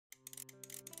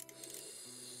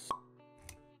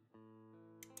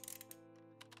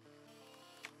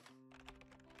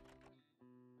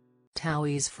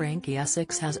Towie's Frankie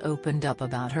Essex has opened up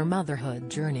about her motherhood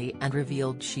journey and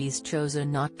revealed she's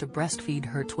chosen not to breastfeed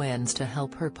her twins to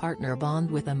help her partner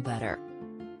bond with them better.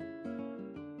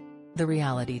 The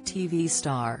reality TV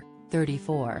star,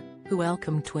 34, who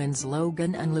welcomed twins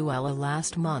Logan and Luella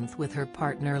last month with her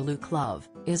partner Luke Love,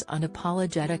 is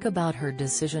unapologetic about her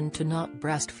decision to not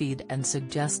breastfeed and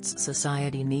suggests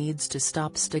society needs to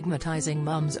stop stigmatizing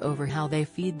mums over how they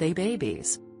feed their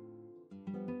babies.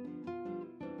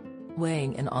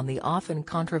 Weighing in on the often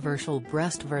controversial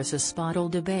breast versus bottle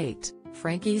debate,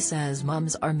 Frankie says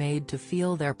mums are made to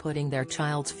feel they're putting their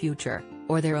child's future,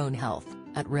 or their own health,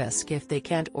 at risk if they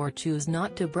can't or choose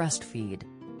not to breastfeed.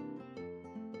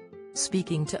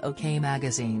 Speaking to OK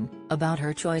Magazine about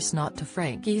her choice not to,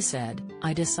 Frankie said,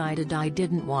 "I decided I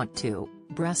didn't want to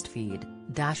breastfeed,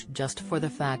 just for the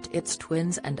fact it's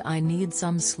twins and I need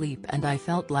some sleep, and I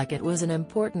felt like it was an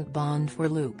important bond for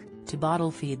Luke to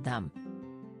bottle feed them.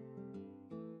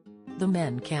 The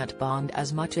men can't bond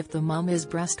as much if the mum is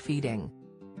breastfeeding."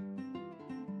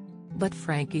 But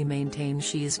Frankie maintains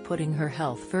she's putting her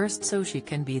health first so she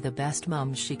can be the best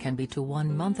mum she can be to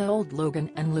 1-month-old Logan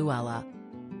and Luella.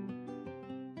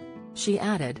 She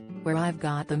added, "Where I've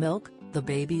got the milk, the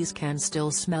babies can still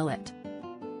smell it.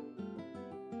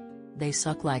 They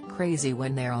suck like crazy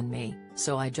when they're on me,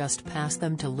 so I just pass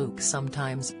them to Luke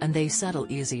sometimes and they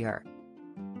settle easier.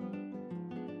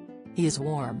 He's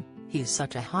warm, he's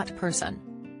such a hot person.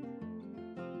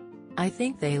 I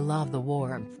think they love the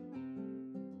warmth."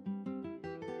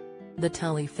 The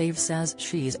Telly fave says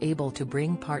she's able to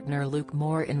bring partner Luke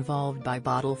more involved by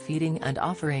bottle feeding and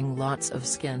offering lots of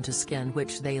skin-to-skin,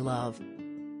 which they love.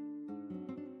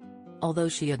 Although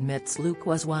she admits Luke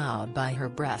was wowed by her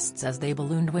breasts as they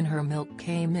ballooned when her milk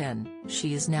came in,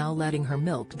 she's now letting her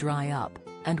milk dry up,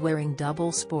 and wearing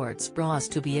double sports bras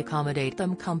to accommodate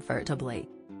them comfortably.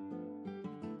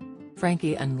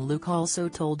 Frankie and Luke also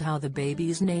told how the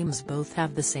babies' names both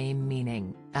have the same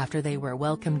meaning, after they were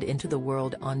welcomed into the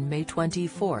world on May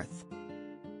 24.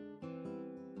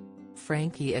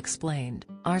 Frankie explained,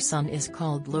 "Our son is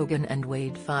called Logan and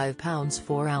weighed 5 pounds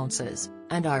 4 ounces,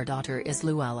 and our daughter is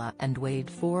Luella and weighed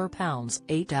 4 pounds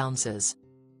 8 ounces.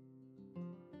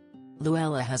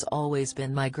 Luella has always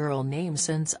been my girl name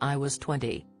since I was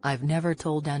 20, I've never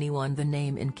told anyone the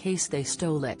name in case they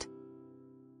stole it."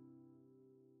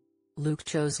 Luke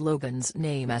chose Logan's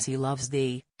name as he loves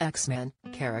the X-Men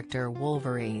character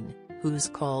Wolverine, who's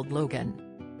called Logan.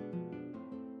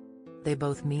 "They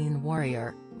both mean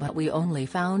warrior, but we only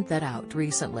found that out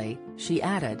recently," she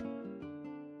added.